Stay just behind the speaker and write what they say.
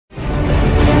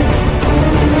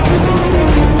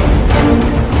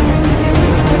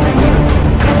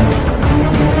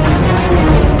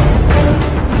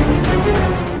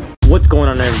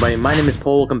my name is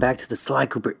Paul. Welcome back to the Sly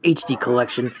Cooper HD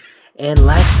collection. And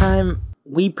last time,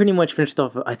 we pretty much finished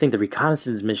off, I think, the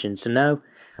reconnaissance mission. So now,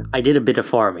 I did a bit of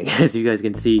farming, as you guys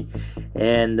can see.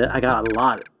 And I got a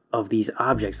lot of these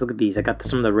objects. Look at these. I got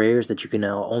some of the rares that you can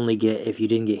only get if you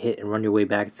didn't get hit and run your way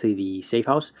back to the safe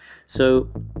house. So,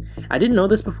 I didn't know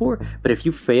this before, but if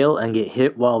you fail and get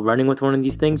hit while running with one of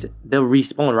these things, they'll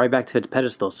respawn right back to its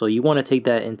pedestal. So you want to take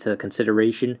that into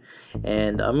consideration.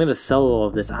 And I'm going to sell all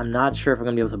of this. I'm not sure if I'm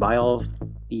going to be able to buy all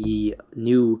the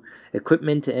new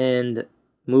equipment and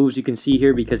moves you can see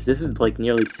here, because this is like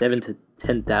nearly 7,000 to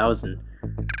 10,000.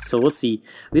 So we'll see.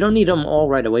 We don't need them all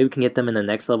right away. We can get them in the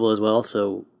next level as well.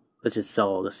 So let's just sell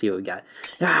all. Let's see what we got.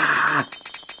 Ah!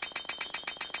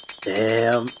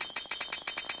 Damn.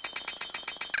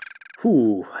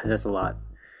 Whew, that's a lot.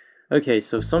 Okay,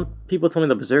 so some people told me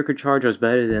the Berserker charge was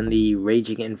better than the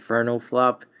Raging Inferno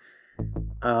flop.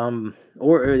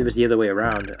 Or it was the other way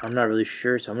around. I'm not really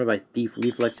sure, so I'm gonna buy Thief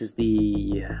Reflexes,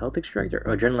 the Health Extractor,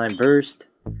 or Adrenaline Burst,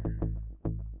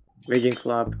 Raging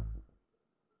Flop,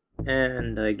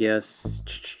 and I guess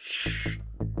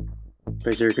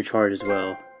Berserker charge as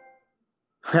well.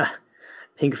 Ha!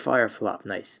 Pink Fire flop,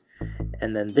 nice.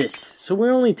 And then this. So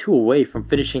we're only 2 away from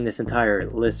finishing this entire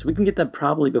list. We can get that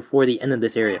probably before the end of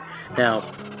this area.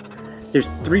 Now, there's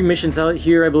 3 missions out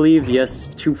here, I believe.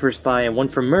 Yes, 2 for Sly and 1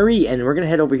 for Murray. And we're gonna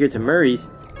head over here to Murray's.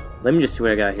 Let me just see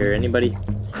what I got here. Anybody?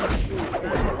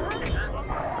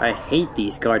 I hate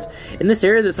these cards. In this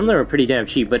area, some of them are pretty damn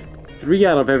cheap, but 3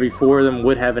 out of every 4 of them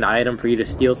would have an item for you to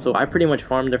steal. So I pretty much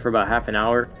farmed it for about half an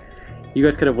hour. You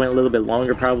guys could have went a little bit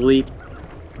longer, probably.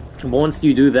 But once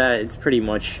you do that, it's pretty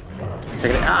much...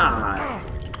 Ah!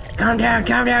 Calm down,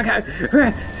 calm down, calm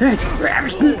down!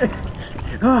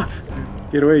 Oh,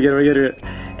 get away, get away, get away.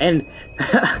 And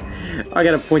I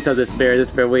gotta point out this bear,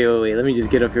 wait, let me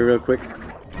just get up here real quick.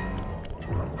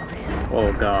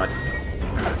 Oh god.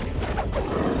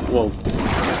 Whoa.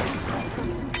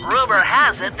 Rumor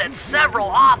has it that several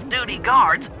off-duty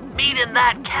guards meet in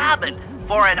that cabin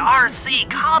for an RC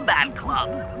combat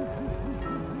club.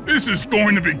 This is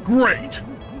going to be great!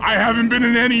 I haven't been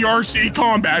in any RC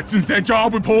combat since that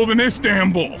job we pulled in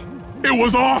Istanbul. It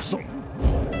was awesome!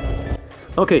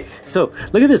 Okay, so,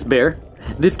 look at this bear.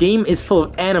 This game is full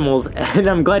of animals, and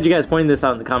I'm glad you guys pointed this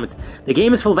out in the comments. The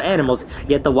game is full of animals,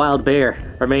 yet the wild bear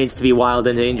remains to be wild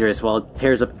and dangerous while it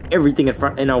tears up everything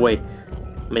in our way.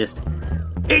 Missed.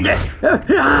 Eat this!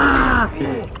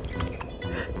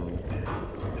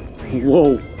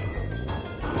 Whoa.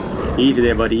 Easy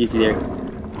there, buddy, easy there.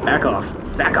 Back off.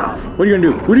 Back off. What are you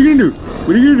gonna do? What are you gonna do?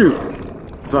 What are you gonna do?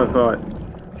 So I thought,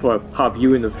 before I pop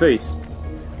you in the face.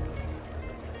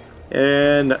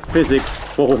 And physics.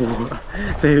 Oh,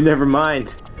 never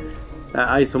mind. That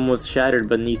ice almost shattered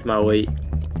beneath my weight.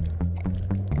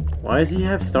 Why does he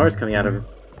have stars coming out of him?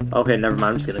 Okay, never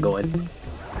mind. I'm just gonna go in.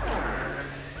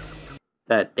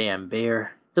 That damn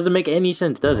bear. Doesn't make any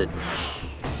sense, does it?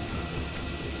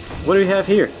 What do we have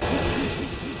here?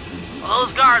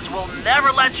 Those guards will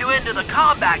never let you into the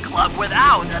combat club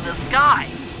without a disguise.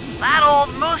 That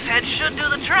old moosehead should do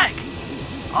the trick.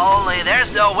 Only there's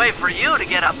no way for you to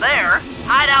get up there.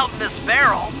 Hide out in this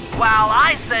barrel while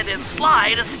I send in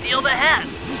Sly to steal the head.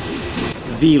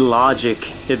 The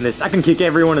logic in this. I can kick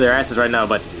every one of their asses right now,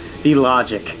 but the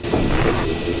logic.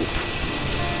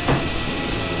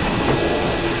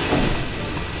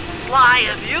 Sly,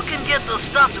 if you can get the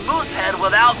stuffed moosehead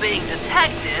without being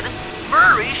detected,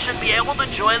 Murray should be able to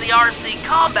join the RC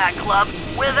Combat Club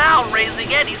without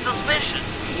raising any suspicion.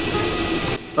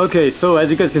 Okay, so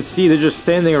as you guys can see, they're just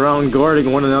standing around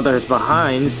guarding one another's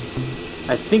behinds.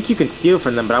 I think you can steal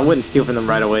from them, but I wouldn't steal from them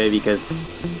right away because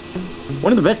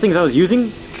one of the best things I was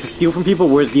using to steal from people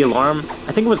was the alarm.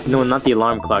 I think it was, no, not the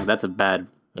alarm clock, that's a bad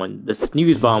one. The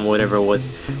snooze bomb, whatever it was,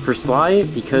 for Sly,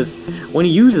 because when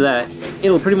you use that,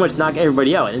 it'll pretty much knock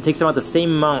everybody out, and it takes about the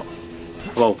same amount,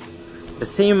 well, the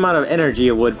same amount of energy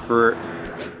it would for...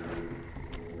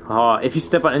 if you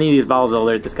step on any of these bottles, it'll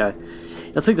alert this guy.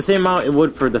 It'll take the same amount it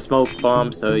would for the smoke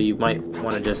bomb, so you might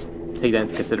want to just take that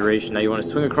into consideration. Now you want to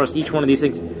swing across each one of these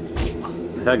things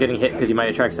without getting hit, because you might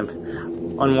attract some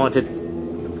unwanted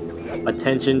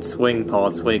attention. Swing, Paul,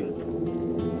 swing.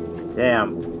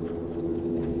 Damn.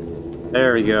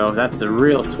 There we go. That's a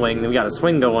real swing. We got a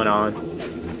swing going on.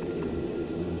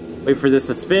 Wait for this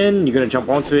to spin. You're going to jump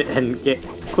onto it and get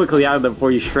quickly out of there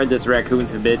before you shred this raccoon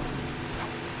to bits.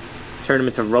 Turn him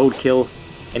into roadkill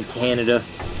in Canada.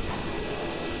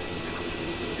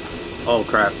 Oh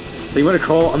crap. So you want to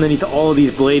crawl underneath all of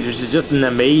these blades, which is just an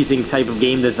amazing type of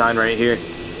game design right here.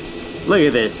 Look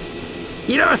at this.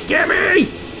 You don't scare me!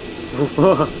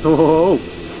 Whoa.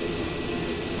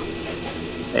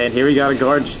 And here we got a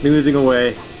guard snoozing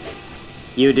away.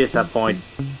 You disappoint.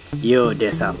 You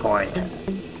disappoint.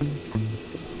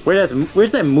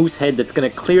 Where's that moose head that's gonna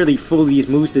clearly fool these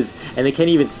mooses and they can't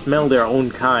even smell their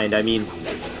own kind? I mean,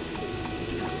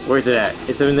 where's it at?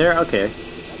 Is it in there? Okay.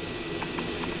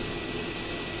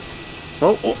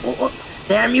 Oh, oh, oh, oh.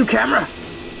 Damn you, camera!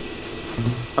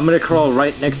 I'm gonna crawl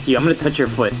right next to you. I'm gonna touch your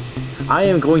foot. I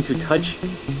am going to touch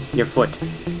your foot.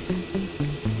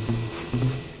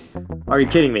 Are you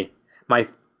kidding me? My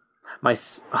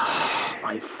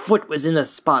foot was in the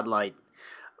spotlight.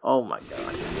 Oh my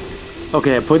god.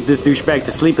 Okay, I put this douchebag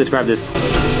to sleep. Let's grab this.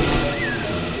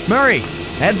 Murray,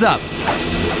 heads up.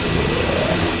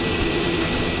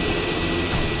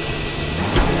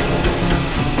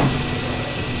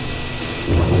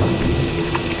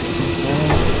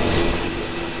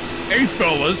 Hey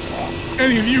fellas,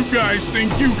 any of you guys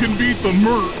think you can beat the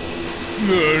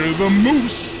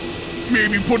moose?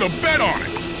 Maybe put a bet on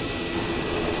it.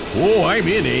 Oh, I'm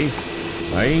in, eh?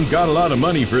 I ain't got a lot of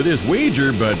money for this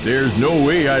wager, but there's no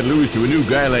way I'd lose to a new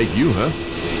guy like you, huh?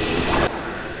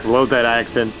 Love that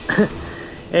accent.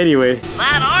 Anyway.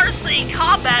 That RC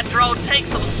combat drone takes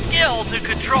some skill to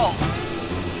control.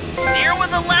 Steer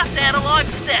with the left analog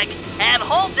stick and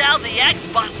hold down the X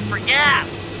button for gas.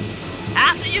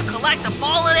 After you collect the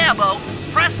fallen ammo,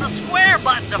 press the square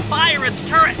button to fire its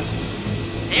turret.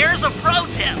 Here's a pro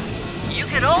tip. You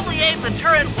can only aim the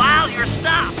turret while you're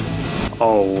stopped.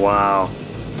 Oh, wow.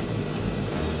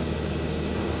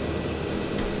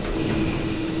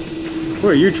 Who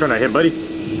are you trying to hit, buddy?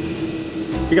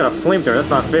 You got a flamethrower, that's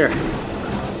not fair.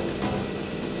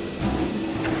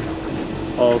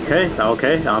 Okay,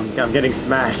 okay, I'm getting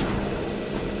smashed.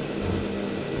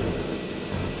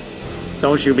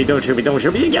 Don't shoot me, don't shoot me, don't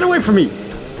shoot me, get away from me!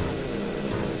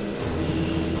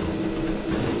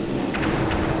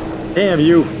 Damn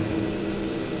you!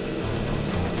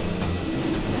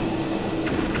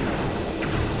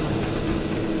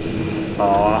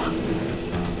 Aw.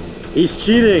 He's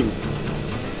cheating!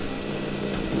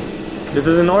 This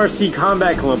is an RC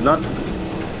combat club, not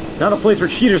a place for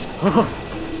cheaters.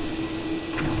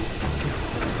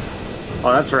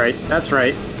 Oh, that's right, that's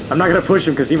right. I'm not gonna push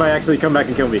him because he might actually come back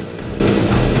and kill me.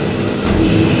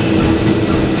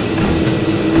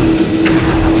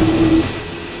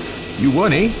 You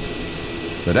won, eh?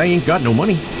 But I ain't got no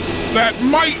money. That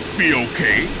might be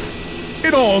okay.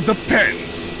 It all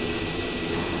depends.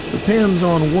 Depends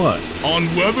on what? On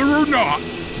whether or not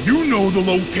you know the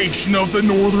location of the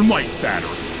Northern Light battery.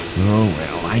 Oh,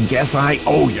 well, I guess I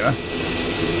owe ya.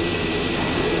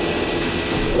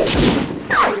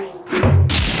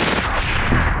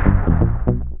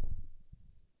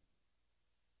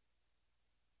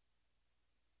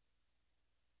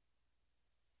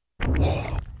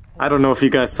 I don't know if you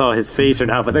guys saw his face or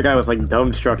not, but that guy was like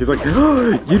dumbstruck. He's like,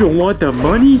 oh, you don't want the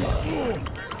money?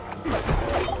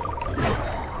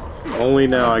 Only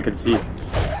now I can see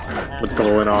what's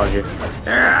going on here.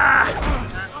 Ah!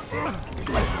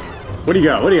 What do you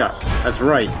got? What do you got? That's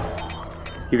right.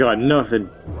 You got nothing.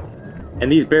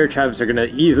 And these bear traps are gonna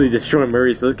easily destroy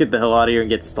Murray, so let's get the hell out of here and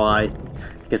get Sly.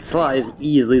 Because Sly is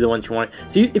easily the one you want.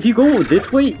 So if you go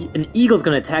this way, an eagle's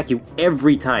gonna attack you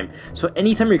every time. So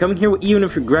anytime you're coming here, even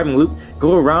if you're grabbing loot,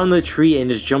 go around the tree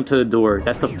and just jump to the door.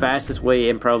 That's the fastest way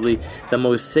and probably the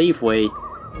most safe way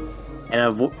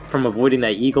and from avoiding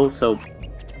that eagle. So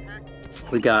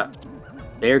we got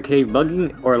bear cave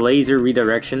bugging or laser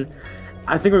redirection.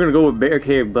 I think we're gonna go with bear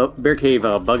cave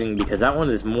bugging because that one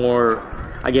is more,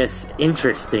 I guess,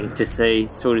 interesting to say,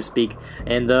 so to speak.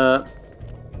 And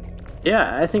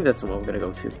yeah, I think that's the one we're gonna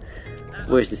go to.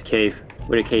 Where's this cave?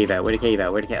 Where the cave at? Where the cave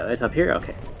at? Where the cave? It's up here?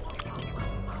 Okay.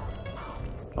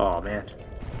 Oh man.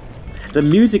 The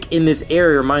music in this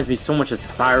area reminds me so much of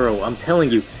Spyro. I'm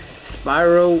telling you,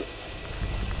 Spyro,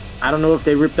 I don't know if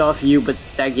they ripped off you, but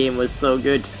that game was so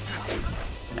good.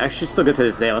 Actually, still good to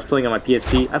this day. I was playing on my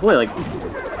PSP. I play like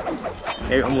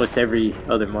almost every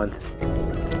other month.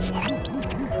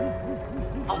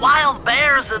 The wild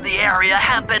bears in the area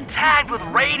have been tagged with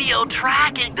radio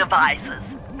tracking devices.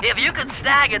 If you can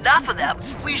snag enough of them,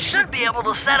 we should be able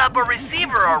to set up a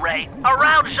receiver array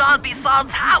around Jean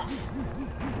Bisson's house.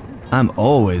 I'm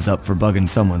always up for bugging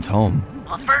someone's home.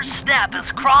 The first step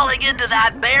is crawling into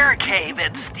that bear cave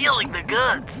and stealing the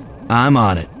goods. I'm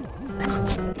on it.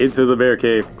 Into the bear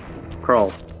cave.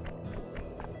 Crawl.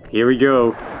 Here we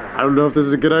go. I don't know if this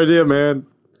is a good idea, man.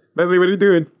 Bentley, what are you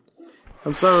doing?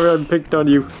 I'm sorry I picked on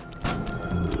you.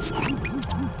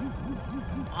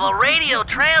 The radio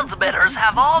transmitters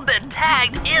have all been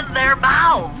tagged in their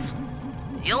mouths.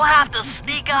 You'll have to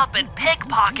sneak up and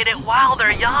pickpocket it while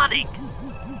they're yawning.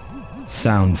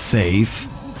 Sounds safe.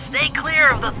 Stay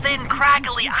clear of the thin,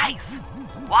 crackly ice.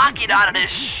 Walking on it is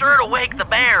sure to wake the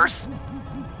bears.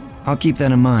 I'll keep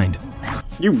that in mind.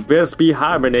 You best be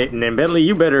hibernating, and Bentley,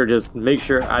 you better just make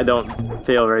sure I don't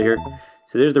fail right here.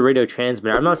 So there's the radio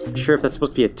transmitter. I'm not sure if that's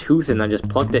supposed to be a tooth and I just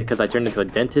plucked it because I turned into a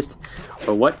dentist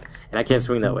or what, and I can't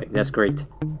swing that way. That's great.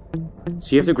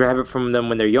 So you have to grab it from them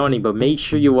when they're yawning, but make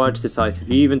sure you watch this ice. If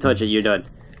you even touch it, you're done.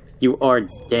 You are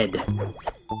dead.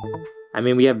 I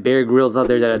mean, we have Bear Grylls out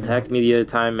there that attacked me the other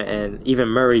time, and even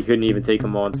Murray couldn't even take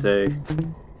him on, so...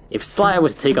 If Sly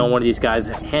was to take on one of these guys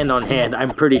hand on hand,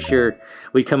 I'm pretty sure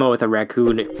we'd come out with a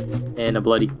raccoon and a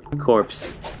bloody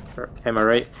corpse. Am I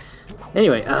right?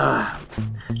 Anyway,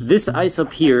 this ice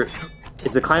up here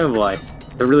is the climbable ice.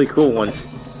 The really cool ones.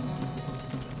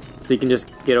 So you can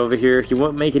just get over here. You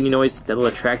won't make any noise that'll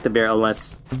attract the bear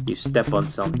unless you step on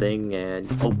something and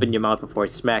open your mouth before I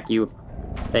smack you.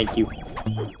 Thank you.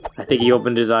 I think he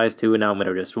opened his eyes too, and now I'm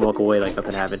gonna just walk away like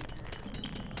nothing happened.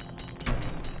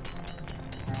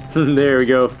 There we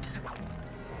go.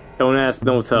 Don't ask,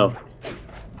 don't tell.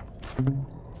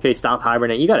 Okay, stop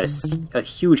hibernating. You got a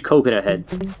huge coconut head.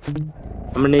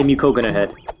 I'm gonna name you Coconut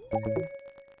Head.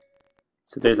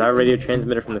 So there's our radio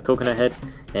transmitter from the Coconut Head,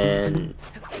 and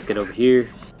let's get over here.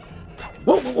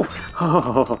 Whoa! Whoa.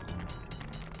 Oh.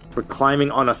 We're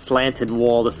climbing on a slanted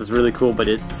wall. This is really cool, but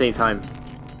at the same time,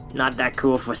 not that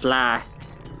cool for Sly.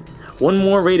 One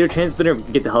more radio transmitter, we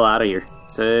can get the hell out of here.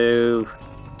 So...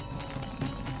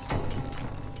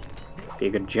 Okay,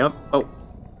 good jump. Oh,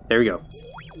 there we go.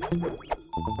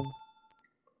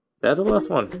 That's the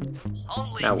last one.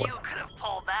 Only Now you what? could have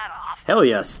pulled that off. Hell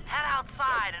yes. Head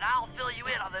outside and I'll fill you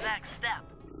in on the next step.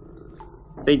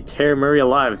 They'd tear Murray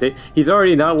alive. He's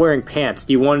already not wearing pants.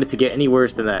 Do you want it to get any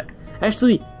worse than that?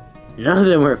 Actually, none of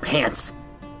them wear pants.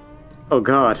 Oh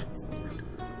god.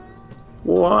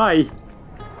 Why?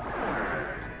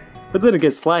 But then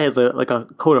again, Sly has like a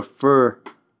coat of fur.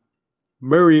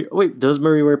 Murray... Wait, does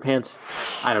Murray wear pants?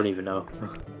 I don't even know.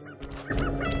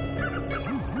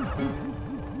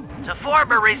 To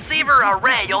form a receiver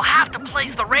array, you'll have to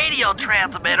place the radio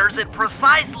transmitters in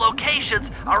precise locations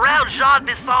around Jean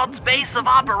Bisson's base of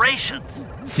operations.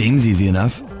 Seems easy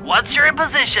enough. Once you're in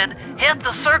position, hit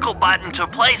the circle button to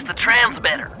place the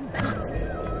transmitter.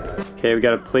 Okay, we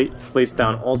gotta place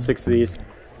down all 6 of these.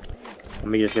 Let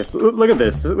me just guess. Look at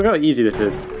this. Look how easy this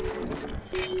is.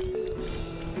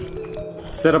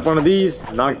 Set up one of these,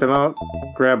 knock them out,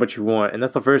 grab what you want. And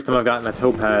that's the first time I've gotten a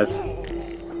topaz.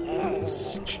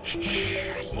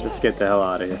 Let's get the hell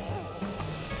out of here.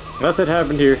 Nothing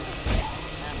happened here.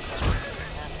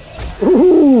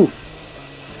 Ooh!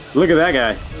 Look at that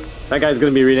guy. That guy's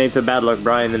gonna be renamed to Bad Luck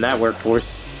Brian in that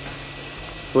workforce.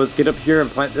 So let's get up here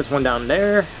and plant this one down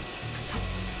there.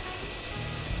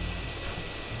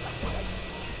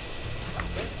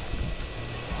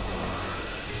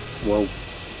 Whoa.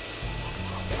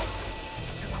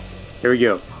 Here we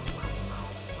go.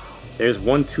 There's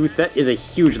one tooth. That is a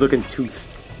huge looking tooth.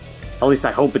 At least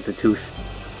I hope it's a tooth.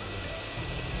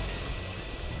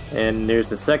 And there's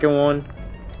the second one.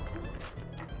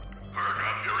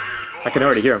 I can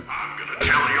already hear him. I'm gonna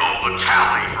tell you all the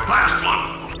tally for last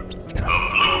month. The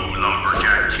blue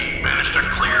lumberjack team managed to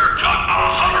clear cut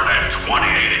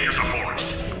 128 acres of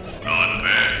forest. Not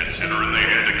bad considering they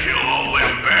had to kill all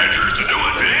them badgers to do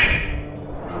a thing.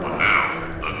 But now,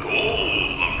 the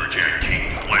gold lumberjack team,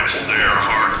 bless their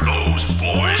hearts, those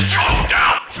boys chopped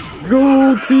down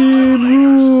Gold team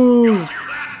rules!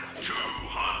 211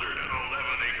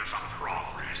 acres of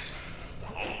progress.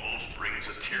 Almost brings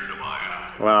a tear to my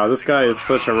eye. Wow, this guy is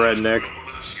such a redneck.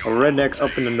 A redneck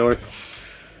up in the north.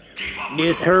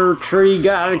 This her tree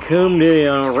gotta come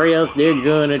down, or else they're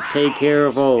gonna take care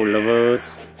of all of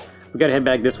us. We gotta head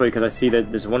back this way because I see that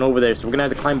there's one over there, so we're gonna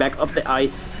have to climb back up the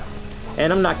ice.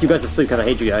 And I'm knocked you guys to sleep because I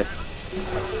hate you guys.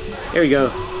 Here we go.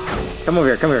 Come over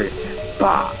here, come over here.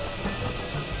 Bah!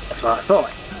 That's what I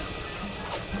thought.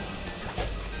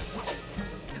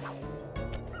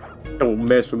 Don't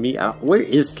mess with me. Where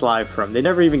is Sly from? They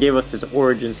never even gave us his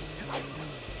origins.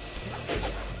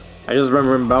 I just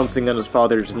remember him bouncing on his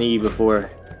father's knee before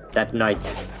that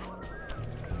night.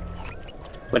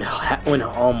 When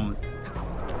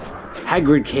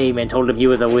Hagrid came and told him he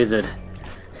was a wizard.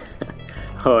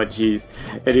 Oh jeez.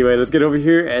 Anyway, let's get over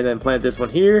here and then plant this one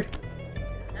here.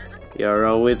 You're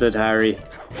a wizard, Harry.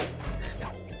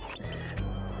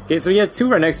 Okay, so you have 2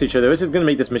 right next to each other, which is gonna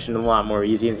make this mission a lot more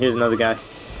easy. And here's another guy.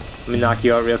 Let me knock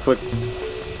you out real quick.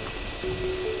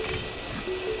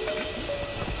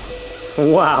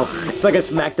 Wow, it's like I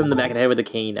smacked him in the back of the head with a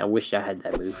cane. I wish I had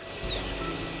that move.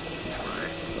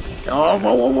 Oh,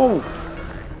 whoa, whoa, whoa.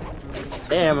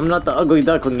 Damn, I'm not the ugly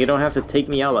duckling. You don't have to take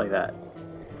me out like that.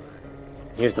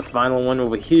 Here's the final one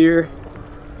over here.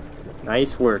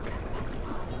 Nice work.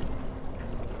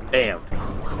 Bam.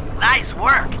 Nice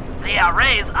work. The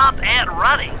array's up and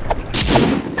running.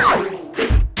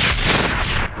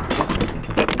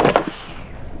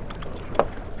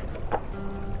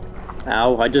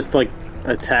 Ow, I just like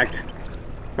attacked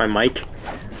my mic.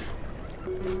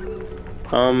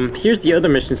 Here's the other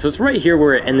mission. So it's right here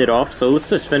where it ended off. So let's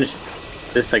just finish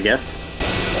this, I guess.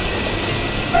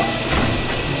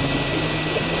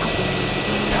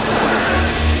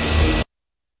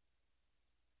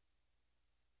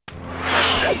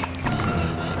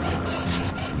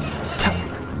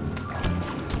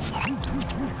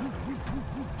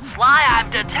 Sly,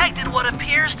 I've detected what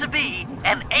appears to be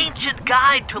an ancient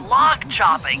guide to log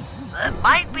chopping that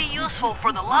might be useful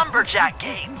for the lumberjack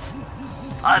games.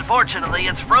 Unfortunately,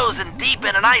 it's frozen deep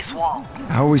in an ice wall.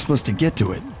 How are we supposed to get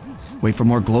to it? Wait for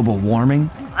more global warming?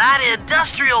 That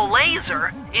industrial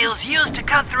laser is used to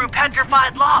cut through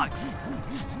petrified logs.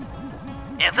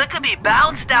 If it could be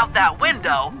bounced out that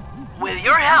window, with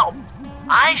your help,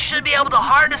 I should be able to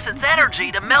harness its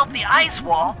energy to melt the ice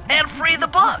wall and free the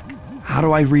book. How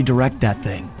do I redirect that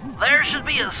thing? There should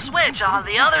be a switch on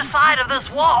the other side of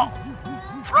this wall.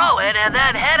 Throw it and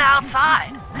then head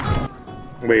outside.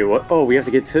 Wait, what? Oh, we have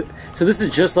to get to... So this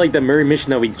is just like the Murray mission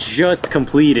that we just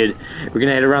completed. We're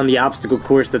gonna head around the obstacle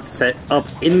course that's set up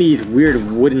in these weird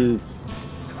wooden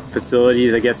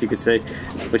facilities, I guess you could say.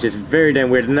 Which is very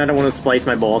damn weird, and I don't want to splice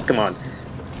my balls. Come on.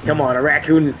 Come on, a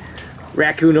raccoon...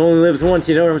 Raccoon only lives once,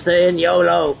 you know what I'm saying?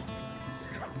 YOLO!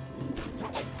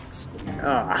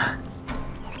 Ah.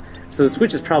 So the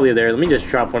switch is probably there. Let me just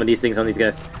drop one of these things on these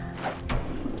guys.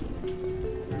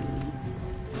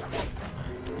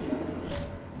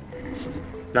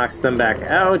 Knocks them back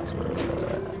out.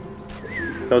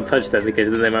 Don't touch them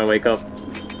because then they might wake up.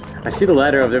 I see the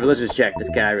ladder over there, but let's just check this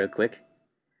guy real quick.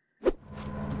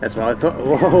 That's what I thought.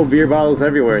 Whoa, beer bottles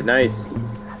everywhere. Nice.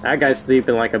 That guy's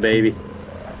sleeping like a baby.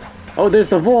 Oh, there's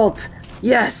the vault!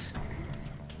 Yes!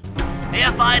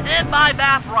 If I did my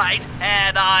math right,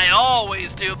 and I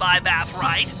always do my math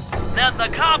right, then the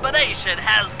combination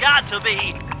has got to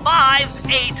be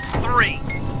 583.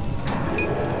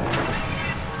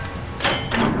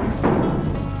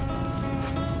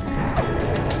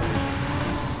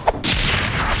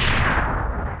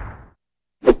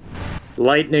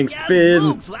 Lightning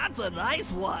spin! That's a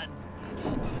nice one.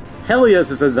 Hell yes,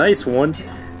 it's a nice one.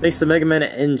 Thanks to Mega Man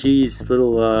NG's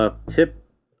little tip.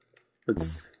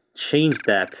 Let's change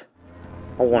that.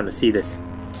 I want to see this.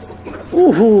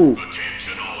 Woohoo!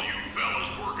 Attention all you fellas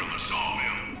working the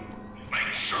sawmill. Make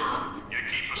sure you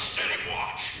keep a steady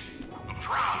watch. A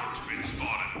prowler's been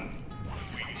spotted.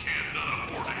 We cannot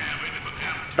afford to have any of them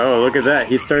happen. Oh, look at that.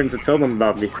 He's starting to tell them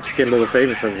about me. Getting a little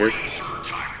famous over here.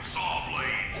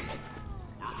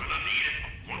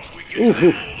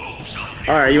 Ooh.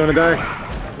 Alright, you wanna die?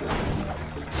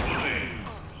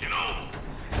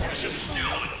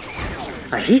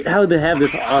 I hate how they have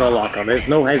this auto lock on. There's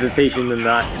no hesitation to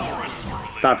not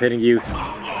stop hitting you.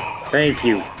 Thank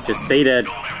you. Just stay dead.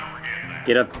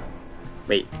 Get up.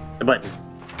 Wait, the button.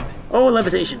 Oh,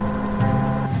 levitation.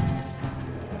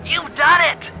 You've done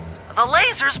it! The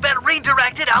laser's been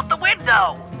redirected out the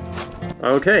window.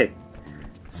 Okay.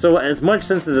 So as much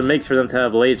sense as it makes for them to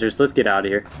have lasers, let's get out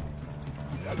of here.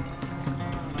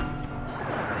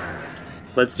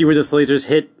 Let's see where this laser's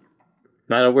hit.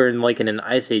 Now that we're in like in an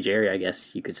Ice Age area, I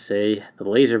guess you could say. The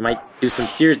laser might do some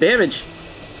serious damage.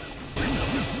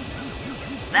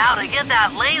 Now to get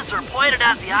that laser pointed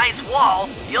at the ice wall,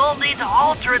 you'll need to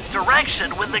alter its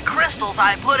direction with the crystals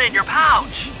I put in your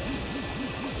pouch.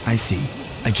 I see.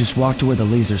 I just walk to where the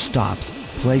laser stops,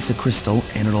 place a crystal,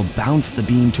 and it'll bounce the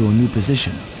beam to a new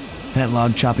position. That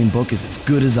log chopping book is as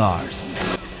good as ours.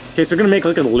 Okay, so we're gonna make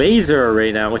like a laser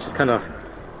array now, which is kind of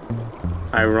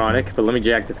ironic, but let me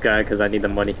jack this guy because I need the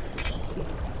money.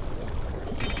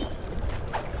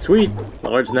 Sweet!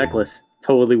 Large necklace.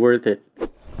 Totally worth it.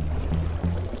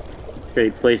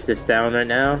 Okay, place this down right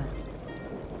now.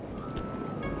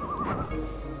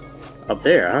 Up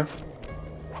there,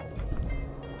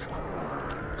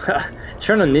 huh?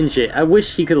 Trying to ninja. I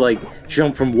wish he could like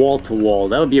jump from wall to wall.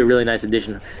 That would be a really nice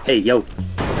addition. Hey, yo,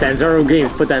 Sanzaro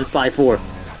Games, put that in Sly 4.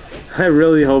 I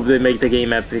really hope they make the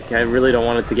game epic. I really don't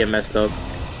want it to get messed up.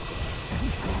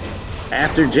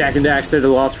 After Jak and Daxter, The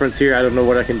Lost Frontier, I don't know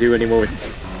what I can do anymore with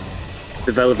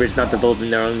developers not developing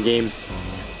their own games.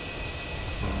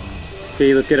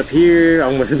 Okay, let's get up here. I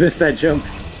almost missed that jump.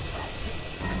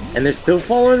 And they're still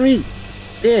following me?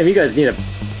 Damn, you guys need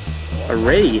a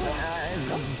race.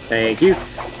 Thank you.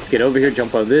 Let's get over here,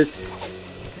 jump on this.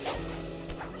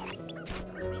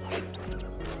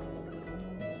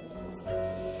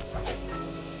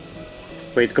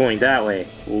 Wait, it's going that way.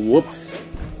 Whoops.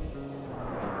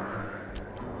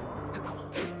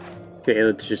 Okay,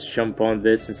 let's just jump on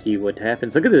this and see what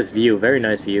happens. Look at this view. Very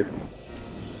nice view.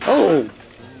 Oh!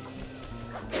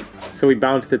 So we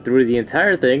bounced it through the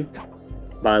entire thing.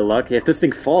 By luck. If this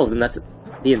thing falls, then that's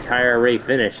the entire array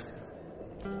finished.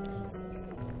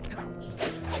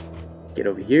 Get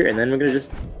over here, and then we're gonna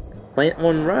just plant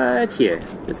one right here.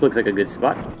 This looks like a good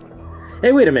spot.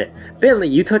 Hey, wait a minute. Bentley,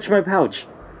 you touched my pouch.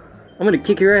 I'm gonna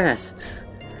kick your ass.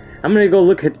 I'm gonna go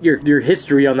look at your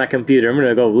history on that computer. I'm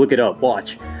gonna go look it up.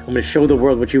 Watch. I'm gonna show the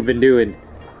world what you've been doing.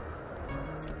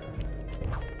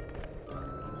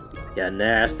 Yeah,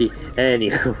 nasty.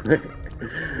 Anywho.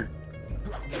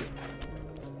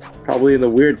 Probably in the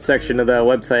weird section of that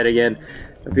website again.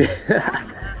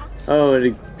 Oh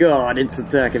god, it's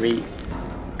attacking me.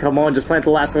 Come on, just plant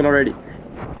the last one already.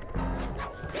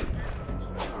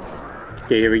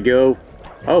 Okay, here we go.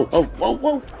 Oh, oh, whoa,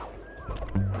 whoa.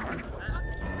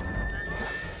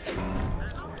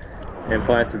 And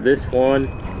planted this one.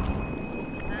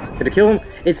 Did it kill him?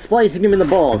 It's splicing him in the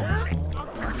balls.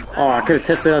 Oh, I could have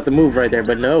tested out the move right there,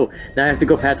 but no. Now I have to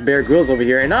go past Bear Grylls over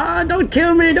here, and don't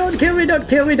kill me, don't kill me, don't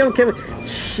kill me, don't kill me.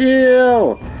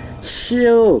 Chill.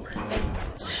 Chill.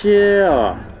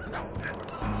 Chill.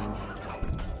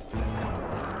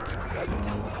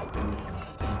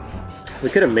 We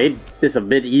could have made this a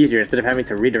bit easier instead of having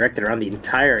to redirect it around the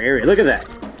entire area. Look at that.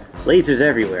 Lasers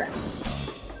everywhere.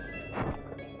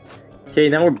 Okay,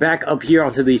 now we're back up here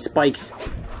onto these spikes.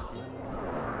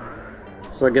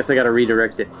 So I guess I gotta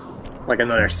redirect it. Like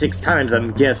another 6 times,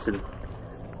 I'm guessing.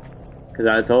 Because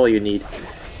that's all you need.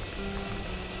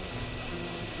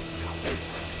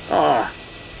 Ah.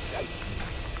 Oh.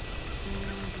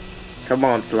 Come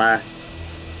on, Sly.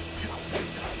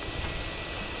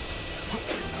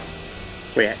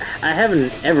 Wait, I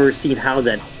haven't ever seen how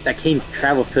that cane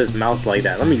travels to his mouth like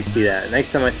that. Let me see that.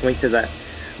 Next time I swing to that,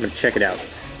 I'm gonna check it out.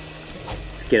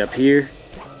 Let's get up here.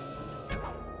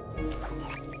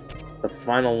 The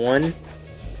final one,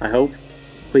 I hope.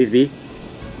 Please be.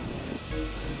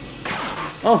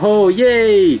 Oh,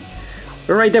 yay!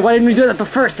 We're right there. Why didn't we do that the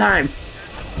first time?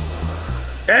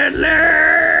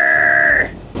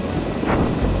 Adler!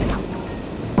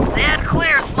 Stand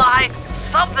clear, Sly.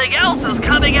 Something else is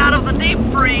coming out of the deep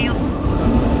freeze.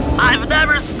 I've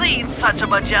never seen such a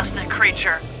majestic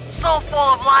creature. So full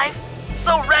of life,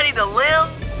 so ready to live.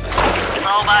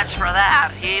 So much for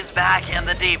that. He's back in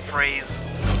the deep freeze.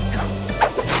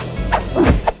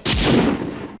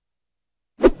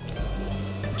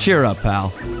 Cheer up,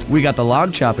 pal. We got the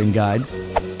log chopping guide.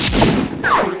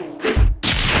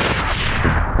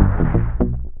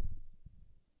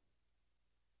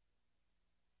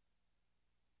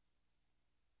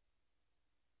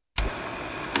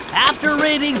 After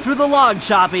reading through the log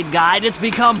chopping guide, it's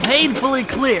become painfully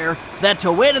clear that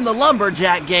to win in the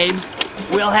lumberjack games,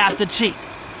 we'll have to cheat.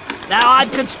 Now,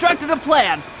 I've constructed a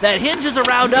plan that hinges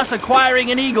around us acquiring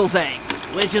an eagle's egg,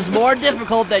 which is more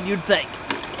difficult than you'd think.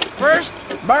 First,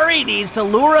 Murray needs to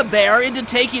lure a bear into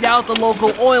taking out the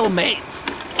local oil mains.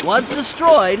 Once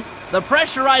destroyed, the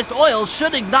pressurized oil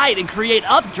should ignite and create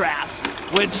updrafts,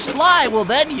 which Sly will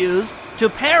then use to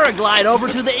paraglide over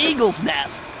to the eagle's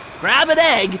nest, grab an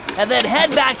egg, and then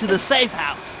head back to the safe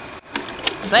house.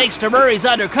 Thanks to Murray's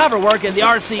undercover work in the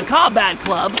RC Combat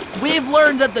Club, we've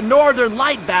learned that the Northern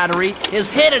Light Battery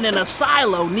is hidden in a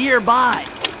silo nearby.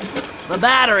 The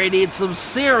battery needs some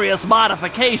serious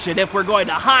modification if we're going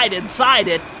to hide inside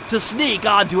it to sneak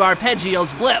onto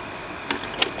Arpeggio's blimp.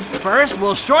 First,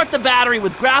 we'll short the battery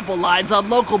with grapple lines on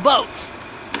local boats.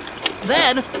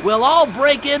 Then, we'll all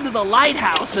break into the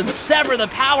lighthouse and sever the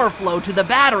power flow to the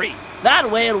battery.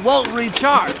 That way it won't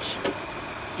recharge.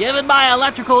 Given my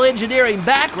electrical engineering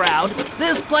background,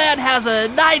 this plan has a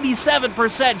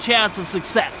 97% chance of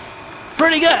success.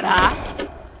 Pretty good, huh?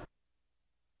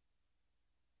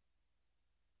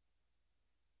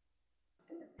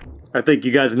 I think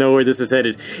you guys know where this is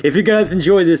headed. If you guys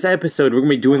enjoyed this episode, we're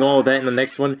going to be doing all of that in the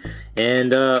next one.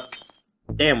 And,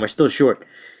 damn, we're still short.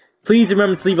 Please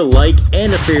remember to leave a like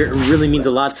and a favorite. It really means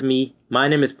a lot to me. My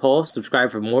name is Paul. Subscribe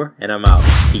for more, and I'm out.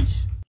 Peace.